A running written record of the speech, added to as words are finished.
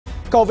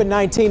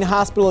COVID-19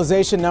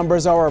 hospitalization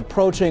numbers are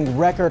approaching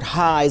record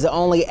highs,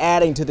 only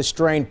adding to the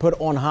strain put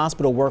on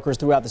hospital workers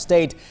throughout the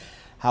state.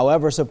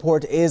 However,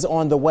 support is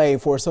on the way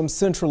for some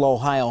Central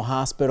Ohio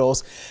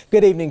hospitals.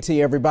 Good evening to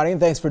you, everybody, and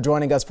thanks for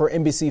joining us for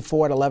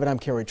NBC4 at 11. I'm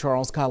Carrie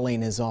Charles.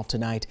 Colleen is off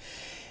tonight.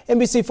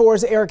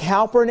 NBC4's Eric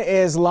Halpern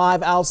is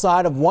live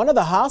outside of one of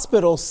the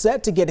hospitals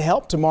set to get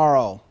help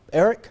tomorrow.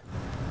 Eric?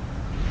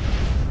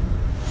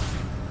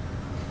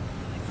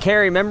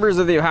 Carrie, members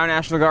of the Ohio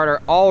National Guard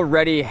are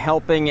already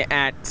helping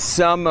at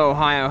some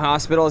Ohio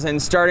hospitals,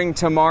 and starting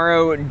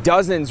tomorrow,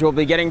 dozens will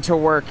be getting to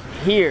work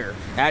here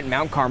at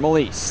Mount Carmel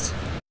East.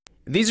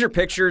 These are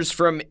pictures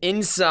from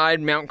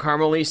inside Mount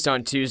Carmel East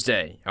on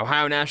Tuesday.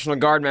 Ohio National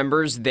Guard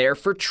members there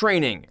for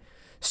training.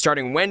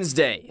 Starting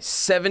Wednesday,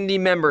 70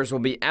 members will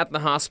be at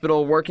the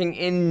hospital working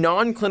in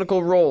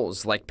non-clinical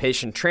roles like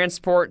patient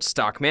transport,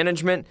 stock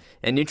management,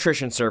 and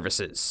nutrition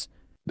services.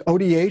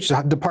 ODH,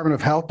 the Department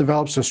of Health,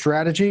 develops a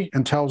strategy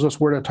and tells us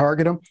where to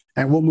target them,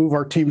 and we'll move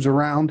our teams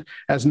around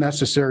as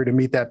necessary to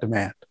meet that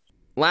demand.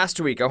 Last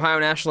week, Ohio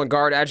National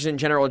Guard Adjutant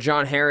General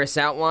John Harris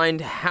outlined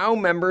how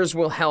members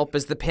will help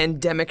as the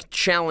pandemic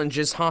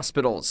challenges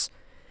hospitals.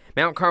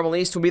 Mount Carmel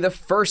East will be the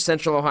first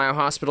Central Ohio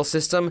hospital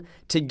system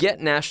to get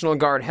National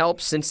Guard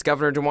help since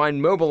Governor DeWine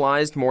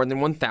mobilized more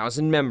than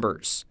 1,000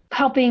 members.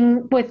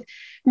 Helping with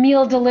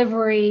meal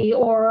delivery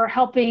or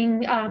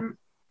helping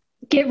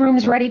get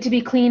rooms ready to be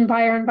cleaned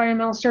by our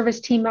environmental service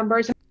team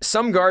members.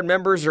 Some Guard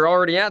members are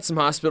already at some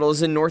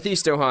hospitals in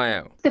Northeast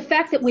Ohio. The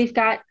fact that we've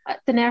got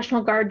the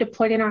National Guard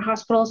deployed in our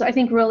hospitals, I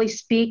think really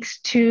speaks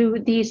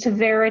to the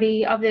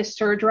severity of this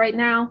surge right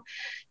now.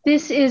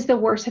 This is the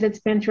worst that it's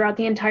been throughout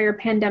the entire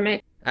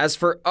pandemic. As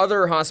for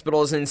other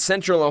hospitals in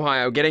Central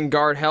Ohio getting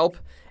Guard help,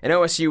 an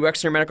OSU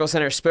Wexner Medical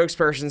Center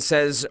spokesperson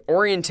says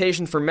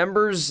orientation for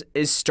members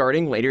is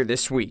starting later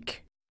this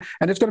week.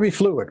 And it's going to be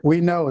fluid.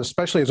 We know,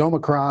 especially as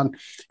Omicron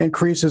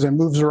increases and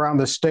moves around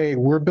the state,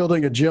 we're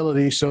building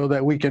agility so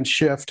that we can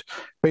shift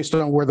based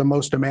on where the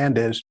most demand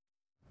is.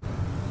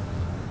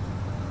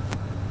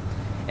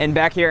 And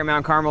back here at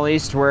Mount Carmel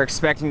East, we're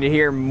expecting to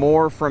hear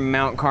more from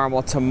Mount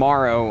Carmel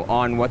tomorrow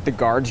on what the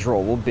Guard's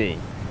role will be.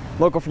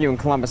 Local for you in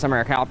Columbus, I'm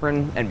Eric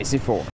Halpern, NBC4.